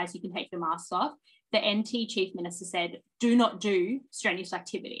exercise, you can take your mask off. The NT chief minister said, do not do strenuous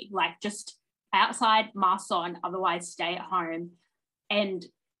activity, like just outside, masks on, otherwise stay at home. And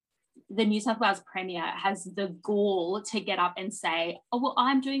the New South Wales Premier has the gall to get up and say, oh, well,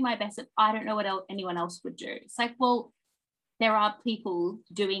 I'm doing my best. I don't know what anyone else would do. It's like, well, there are people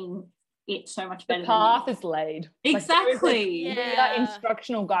doing it so much better. The path is laid. Exactly. Like, that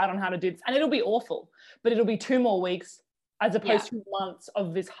instructional guide on how to do this. And it'll be awful, but it'll be 2 more weeks as opposed to months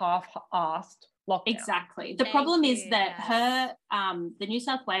of this half-assed lockdown. Exactly. The problem is that the New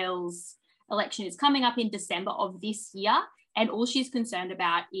South Wales election is coming up in December of this year, and all she's concerned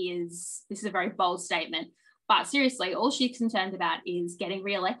about is, this is a very bold statement, but seriously, all she's concerned about is getting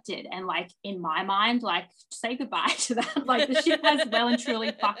re-elected. And like, in my mind, like, say goodbye to that. Like, the ship has well and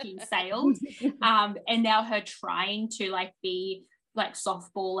truly fucking sailed. And now her trying to like be like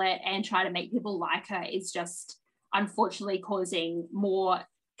softball it and try to make people like her is just unfortunately causing more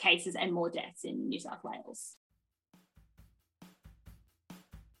cases and more deaths in New South Wales.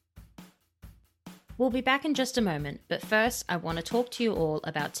 We'll be back in just a moment, but first I want to talk to you all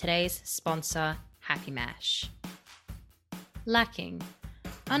about today's sponsor, Happy Mash. Lacking,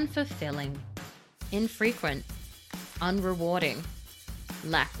 unfulfilling, infrequent, unrewarding,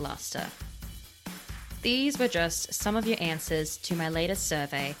 lackluster. These were just some of your answers to my latest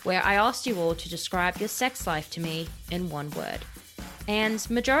survey, where I asked you all to describe your sex life to me in one word. And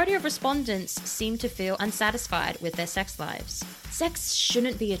majority of respondents seem to feel unsatisfied with their sex lives. Sex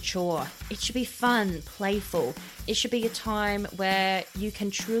shouldn't be a chore. It should be fun, playful. It should be a time where you can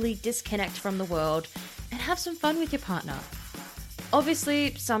truly disconnect from the world and have some fun with your partner.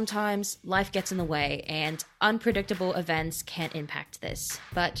 Obviously, sometimes life gets in the way and unpredictable events can impact this,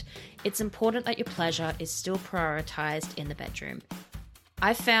 but it's important that your pleasure is still prioritized in the bedroom.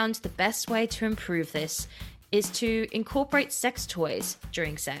 I've found the best way to improve this is to incorporate sex toys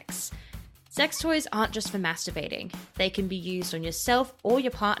during sex. Sex toys aren't just for masturbating. They can be used on yourself or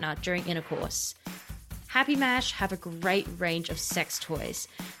your partner during intercourse. Happy Mash have a great range of sex toys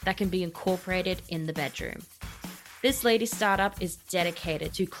that can be incorporated in the bedroom. This lady startup is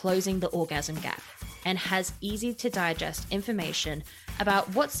dedicated to closing the orgasm gap and has easy to digest information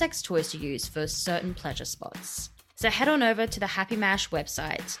about what sex toys to use for certain pleasure spots. So head on over to the Happy Mash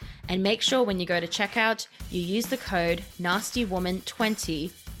website and make sure when you go to checkout, you use the code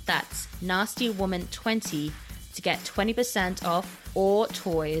NASTYWOMAN20, that's NASTYWOMAN20, to get 20% off all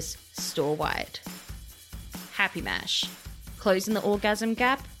toys store-wide. Happy Mash, closing the orgasm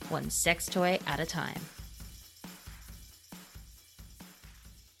gap one sex toy at a time.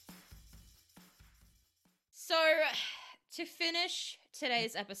 So, to finish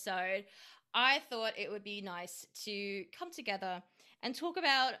today's episode, I thought it would be nice to come together and talk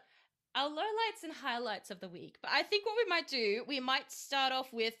about our lowlights and highlights of the week. But I think what we might do, we might start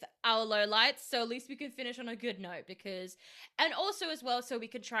off with our lowlights, so at least we can finish on a good note, and also as well, so we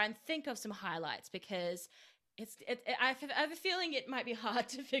can try and think of some highlights, because I have a feeling it might be hard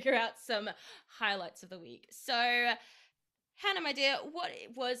to figure out some highlights of the week. So Hannah, my dear, what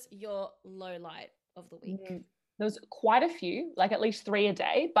was your low light of the week? There's quite a few, like at least 3 a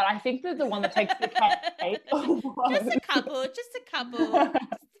day, but I think that the one that takes the cake Just a couple, just a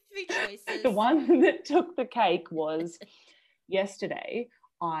few choices. The one that took the cake was yesterday.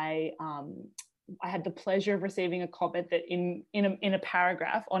 I had the pleasure of receiving a comment that in a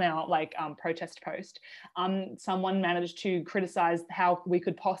paragraph on our protest post, someone managed to criticize how we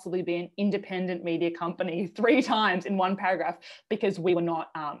could possibly be an independent media company 3 times in one paragraph because we were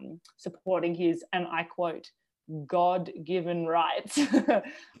not supporting his, and I quote, God-given rights to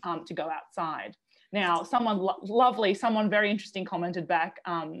go outside. Now, someone lovely, someone very interesting commented back,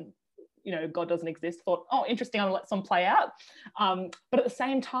 God doesn't exist, thought, oh, interesting, I'll let some play out. But at the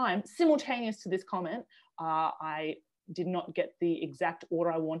same time, simultaneous to this comment, I did not get the exact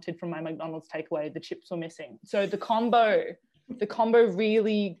order I wanted from my McDonald's takeaway. The chips were missing. So the combo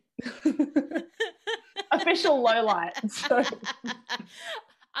really official low light. So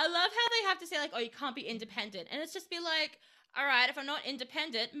I love how they have to say like, oh, you can't be independent. And it's just be like, all right, if I'm not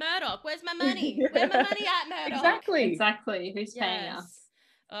independent, Murdoch, where's my money? Yeah. Where's my money at, Murdoch? Exactly. Who's paying us?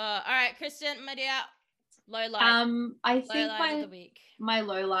 All right, Kristen, my dear, low light. I think of the week. My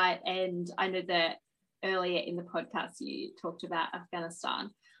low light, and I know that earlier in the podcast you talked about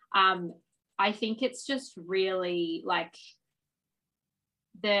Afghanistan. I think it's just really like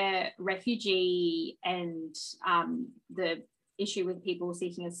the refugee and the issue with people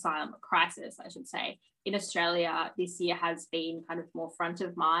seeking asylum crisis, I should say, in Australia this year has been kind of more front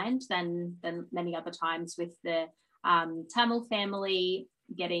of mind than many other times, with the Tamil family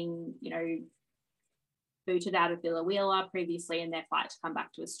getting, booted out of Billawheeler previously in their fight to come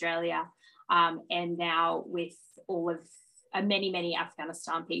back to Australia. And now with all of many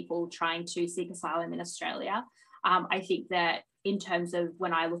Afghanistan people trying to seek asylum in Australia. I think that in terms of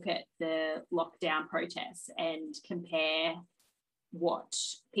when I look at the lockdown protests and compare what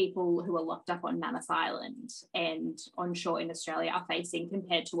people who are locked up on Manus Island and onshore in Australia are facing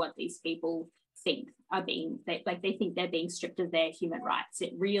compared to what these people think are being, they think they're being stripped of their human rights.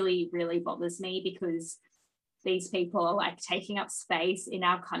 It really, really bothers me because these people are like taking up space in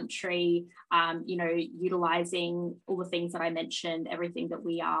our country, utilizing all the things that I mentioned, everything that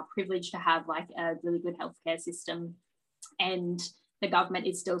we are privileged to have, like a really good healthcare system. And the government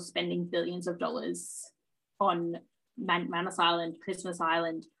is still spending billions of dollars on Manus Island, Christmas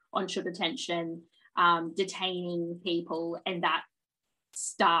Island, onshore detention, detaining people, and that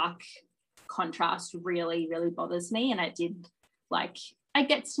stark contrast really, really bothers me. And it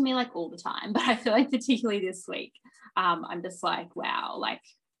gets to me like all the time, but I feel like particularly this week, I'm just like, wow, like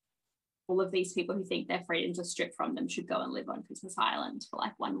all of these people who think their freedoms are stripped from them should go and live on Christmas Island for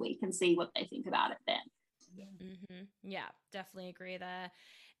like 1 week and see what they think about it then. Mm-hmm. Yeah, definitely agree there.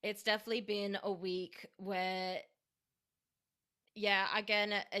 It's definitely been a week where,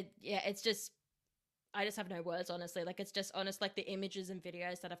 it's just, I just have no words, honestly. Like, it's just honest, like the images and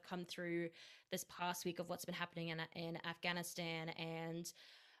videos that have come through this past week of what's been happening in Afghanistan. And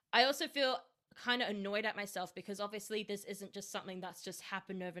I also feel kind of annoyed at myself because obviously this isn't just something that's just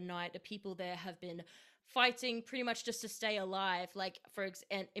happened overnight. The people there have been fighting pretty much just to stay alive. Like,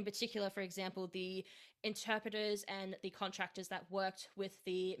 and in particular, for example, the interpreters and the contractors that worked with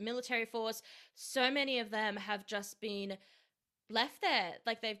the military force, so many of them have just been left there.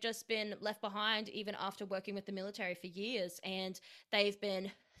 Like, they've just been left behind even after working with the military for years, and they've been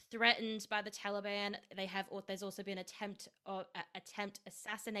threatened by the Taliban. There's also been attempt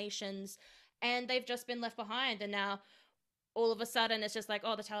assassinations, and they've just been left behind. And now all of a sudden it's just like,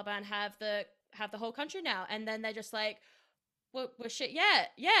 oh, the Taliban have the whole country now, and then they're just like, well shit,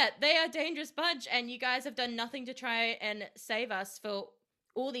 yeah, they are a dangerous bunch, and you guys have done nothing to try and save us for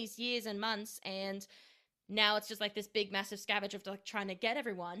all these years and months, and now it's just like this big massive scavenge of like trying to get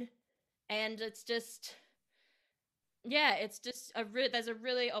everyone. And it's just, it's just there's a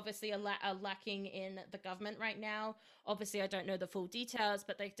really obviously a lacking in the government right now. Obviously I don't know the full details,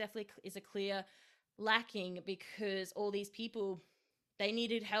 but there definitely is a clear lacking because all these people, they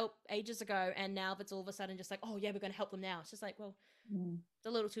needed help ages ago, and now it's all of a sudden just like, oh yeah, we're going to help them now. It's just like, well, it's a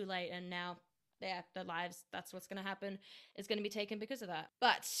little too late, and now their lives, that's what's going to happen, is going to be taken because of that.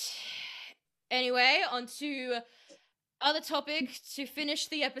 But anyway, on to other topic to finish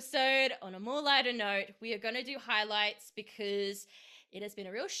the episode on a more lighter note. We are going to do highlights because it has been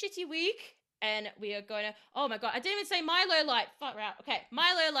a real shitty week, and we are going to, oh my God, I didn't even say my low light. Fuck right. Okay,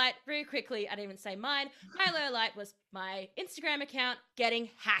 my low light, very quickly, I didn't even say mine. My low light was my Instagram account getting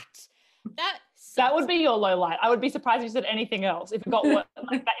hacked. That That would be your low light. I would be surprised if you said anything else. If it got worse,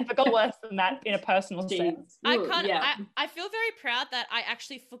 if it got worse than that in a personal sense. I feel very proud that I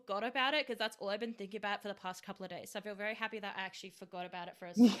actually forgot about it because that's all I've been thinking about for the past couple of days. So I feel very happy that I actually forgot about it for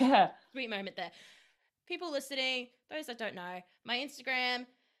a sweet moment there. People listening, those that don't know, my Instagram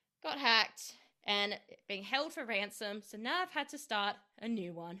got hacked and being held for ransom. So now I've had to start a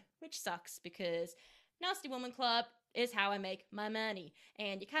new one, which sucks because Nasty Woman Club is how I make my money.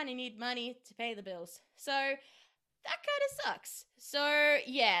 And you kind of need money to pay the bills. So that kind of sucks. So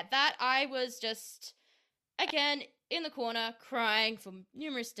yeah, that I was just, again, in the corner crying for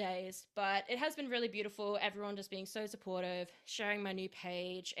numerous days. But it has been really beautiful. Everyone just being so supportive, sharing my new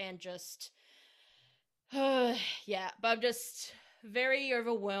page, and just, yeah. But I'm just very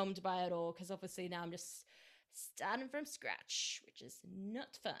overwhelmed by it all because obviously now I'm just starting from scratch, which is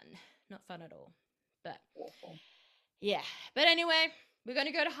not fun. Not fun at all. But awful. Yeah, but anyway, we're going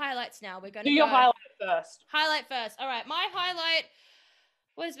to go to highlights now. We're going to do your highlight first. Highlight first. All right, my highlight.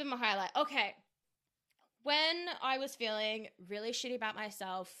 What has been my highlight? Okay, when I was feeling really shitty about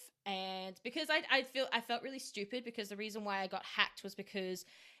myself, and because I felt really stupid because the reason why I got hacked was because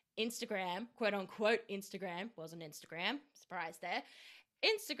Instagram, quote unquote Instagram, wasn't Instagram. Surprise there.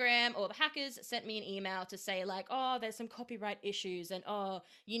 Instagram or the hackers sent me an email to say like, oh, there's some copyright issues and oh,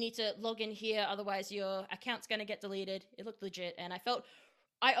 you need to log in here, otherwise your account's going to get deleted. It looked legit. And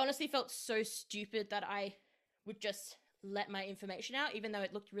I honestly felt so stupid that I would just let my information out, even though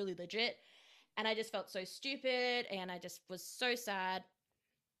it looked really legit. And I just felt so stupid and I just was so sad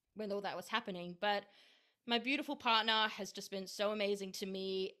when all that was happening. But my beautiful partner has just been so amazing to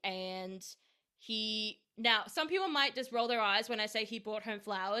me, and now, some people might just roll their eyes when I say he brought home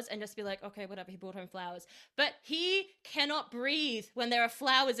flowers and just be like, okay, whatever, he brought home flowers. But he cannot breathe when there are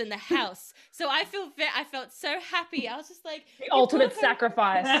flowers in the house. So I felt so happy. I was just like... The ultimate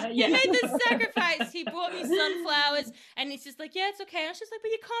sacrifice. He made the sacrifice. He brought me sunflowers and he's just like, yeah, it's okay. And I was just like,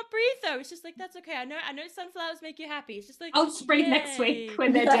 but you can't breathe though. It's just like, that's okay. I know sunflowers make you happy. It's just like... I'll just breathe next week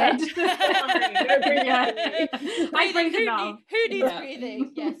when they're dead. I breathe enough. Who needs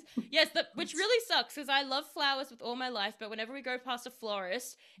breathing? Yes, which really sucks because I love flowers with all my life, but whenever we go past a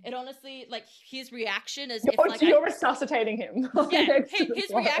florist, it honestly, like, his reaction is you're resuscitating him. Yeah,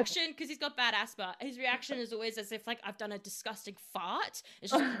 his reaction, because he's got bad asthma, his reaction is always as if like I've done a disgusting fart.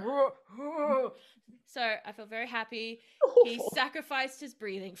 It's just so I feel very happy. He sacrificed his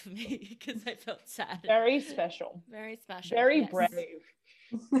breathing for me because I felt sad. Very special. Very special. Very brave.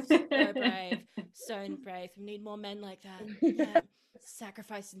 So brave. We need more men like that. Yeah.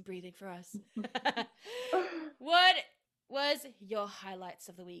 Sacrificing breathing for us. What was your highlights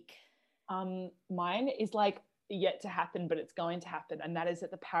of the week? Mine is like yet to happen, but it's going to happen, and that is that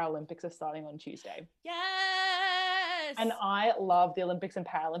the Paralympics are starting on Tuesday. Yes. And I love the Olympics and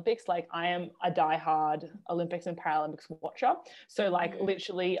Paralympics. Like, I am a diehard Olympics and Paralympics watcher. So like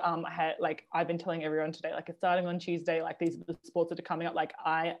literally I've been telling everyone today, like, it's starting on Tuesday, like these are the sports that are coming up. Like,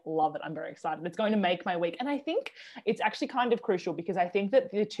 I love it. I'm very excited. It's going to make my week. And I think it's actually kind of crucial because I think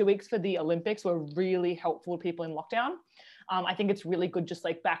that the 2 weeks for the Olympics were really helpful to people in lockdown. I think it's really good, just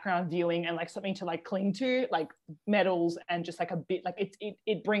like background viewing and like something to like cling to, like medals, and just like a bit, like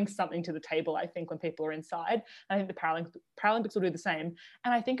it brings something to the table, I think, when people are inside. And I think the Paralympics will do the same.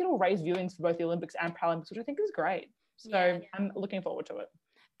 And I think it'll raise viewings for both the Olympics and Paralympics, which I think is great. So I'm looking forward to it.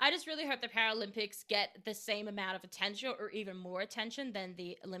 I just really hope the Paralympics get the same amount of attention or even more attention than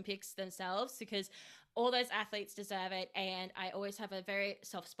the Olympics themselves, because all those athletes deserve it. And I always have a very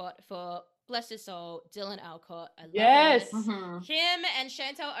soft spot for, bless his soul, Dylan Alcott. I love him. Him and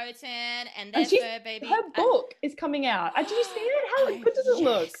Chantal Oaten and their fur baby. Her book is coming out. Did you see it? How good does it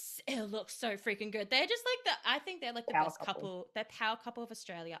look? It looks so freaking good. They're just like I think they're like the best couple. They're power couple of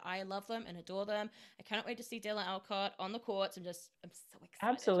Australia. I love them and adore them. I cannot wait to see Dylan Alcott on the courts. I'm so excited.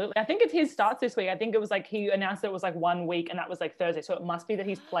 Absolutely. I think it's his starts this week. I think it was like he announced it was like 1 week and that was like Thursday. So it must be that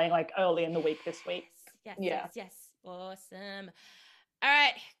he's playing like early in the week this week. Yes. Awesome. All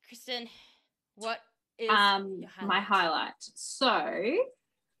right, Kristen, what is your highlight? My highlight? So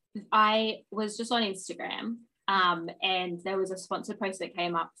I was just on Instagram and there was a sponsored post that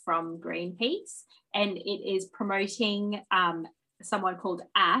came up from Greenpeace, and it is promoting someone called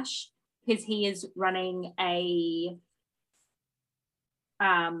Ash, because he is running a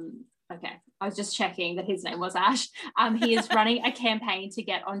okay, I was just checking that his name was Ash. He is running a campaign to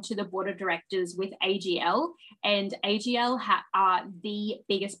get onto the board of directors with AGL, and AGL are the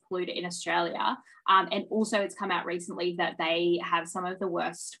biggest polluter in Australia. And also it's come out recently that they have some of the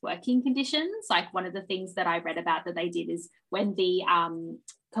worst working conditions. Like, one of the things that I read about that they did is when the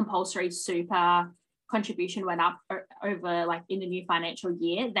compulsory super contribution went up over like in the new financial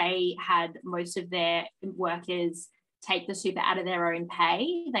year, they had most of their workers take the super out of their own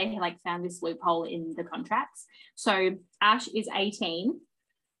pay. They like found this loophole in the contracts. So Ash is 18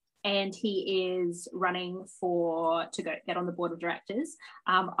 and he is running to get on the board of directors.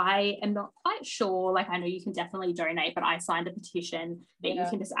 I am not quite sure, like I know you can definitely donate, but I signed a petition that you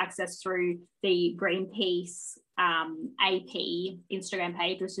can just access through the Greenpeace AP Instagram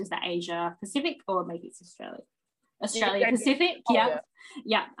page, which is the Asia Pacific, or maybe it's Australia Pacific.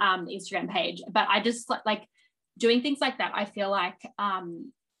 Instagram page. But I just like doing things like that. I feel like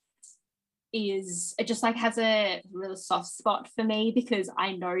it just like has a really soft spot for me, because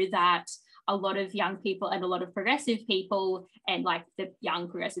I know that a lot of young people and a lot of progressive people, and like the young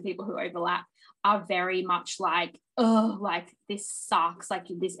progressive people who overlap, are very much like, oh, like this sucks, like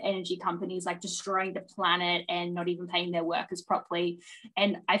this energy company is like destroying the planet and not even paying their workers properly.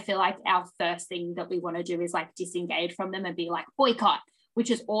 And I feel like our first thing that we want to do is like disengage from them and be like boycott,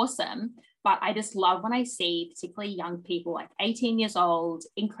 which is awesome. But I just love when I see particularly young people like 18 years old,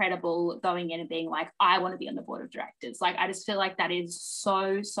 incredible, going in and being like, I want to be on the board of directors. Like, I just feel like that is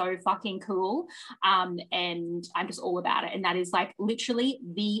so, so fucking cool. And I'm just all about it. And that is like literally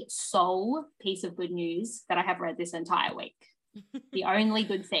the sole piece of good news that I have read this entire week. The only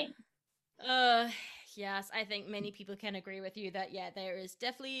good thing. Yes, I think many people can agree with you that, yeah, there is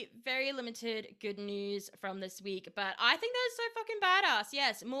definitely very limited good news from this week. But I think that is so fucking badass.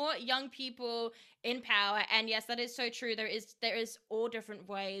 Yes, more young people in power. And yes, that is so true. There is all different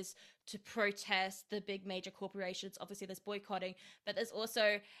ways to protest the big major corporations. Obviously, there's boycotting, but there's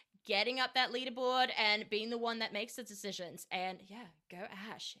also getting up that leaderboard and being the one that makes the decisions. And yeah, go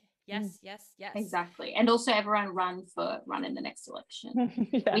Ash. Yes, yes. Exactly. And also everyone run in the next election.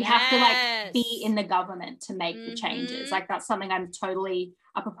 We have to like be in the government to make the changes. Like that's something I'm totally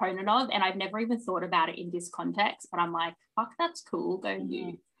a proponent of. And I've never even thought about it in this context, but I'm like, fuck, that's cool. Go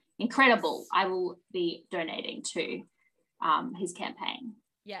you. Incredible. I will be donating to his campaign.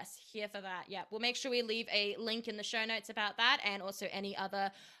 Yes, here for that. Yeah, we'll make sure we leave a link in the show notes about that, and also any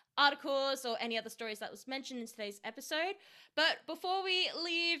other articles or any other stories that was mentioned in today's episode. But before we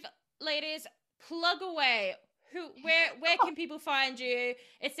leave, ladies, plug away. Where can people find you?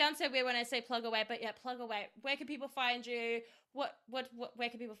 It sounds so weird when I say plug away, but yeah, plug away. Where can people find you? Where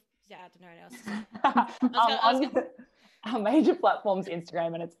can people? Yeah, I don't know what else. Our major platforms,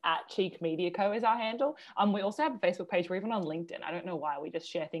 Instagram, and it's at Cheek Media Co is our handle. We also have a Facebook page. We're even on LinkedIn. I don't know why. We just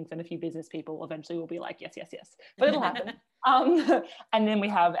share things, and a few business people eventually will be like, yes, but it'll happen. And then we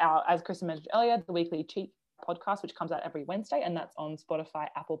have our, as Kristen mentioned earlier, the weekly Cheek podcast, which comes out every Wednesday, and that's on Spotify,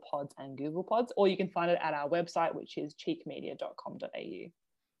 Apple Pods, and Google Pods. Or you can find it at our website, which is cheekmedia.com.au.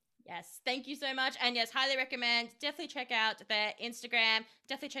 Yes, thank you so much. And yes, highly recommend. Definitely check out their Instagram.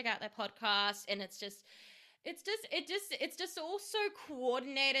 Definitely check out their podcast. And it's just all so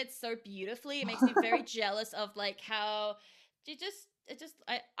coordinated so beautifully. It makes me very jealous of like how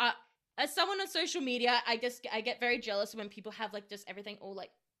I as someone on social media, I get very jealous when people have like just everything all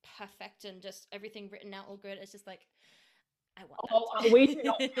like perfect and just everything written out all good. It's just like, I want that. We do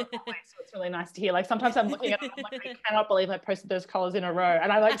not feel that way, so it's really nice to hear. Like sometimes I'm looking at it, I'm like, I cannot believe I posted those colors in a row,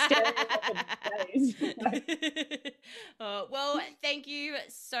 and I like staring at it for days. Well, thank you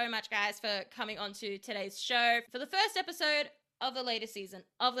so much, guys, for coming on to today's show for the first episode of the latest season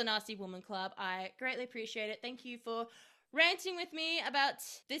of the Nasty Woman Club. I greatly appreciate it. Thank you for ranting with me about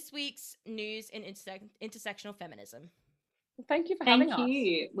this week's news in intersectional feminism. Thank you for having us. Thank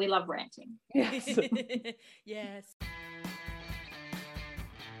you. We love ranting. Yes. Yes.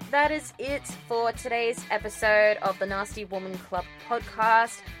 That is it for today's episode of the Nasty Woman Club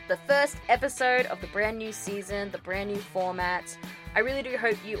podcast. The first episode of the brand new season, the brand new format. I really do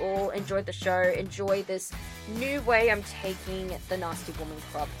hope you all enjoyed the show, enjoy this new way I'm taking the Nasty Woman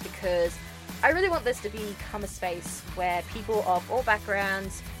Club, because I really want this to become a space where people of all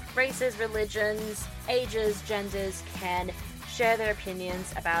backgrounds, races, religions, ages, genders can share their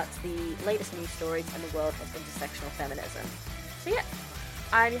opinions about the latest news stories in the world of intersectional feminism. So yeah,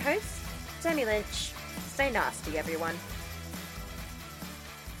 I'm your host, Demi Lynch. Stay nasty, everyone.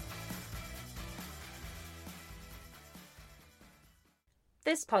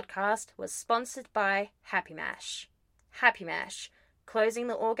 This podcast was sponsored by Happy Mash. Happy Mash, closing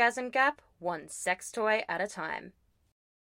the orgasm gap one sex toy at a time.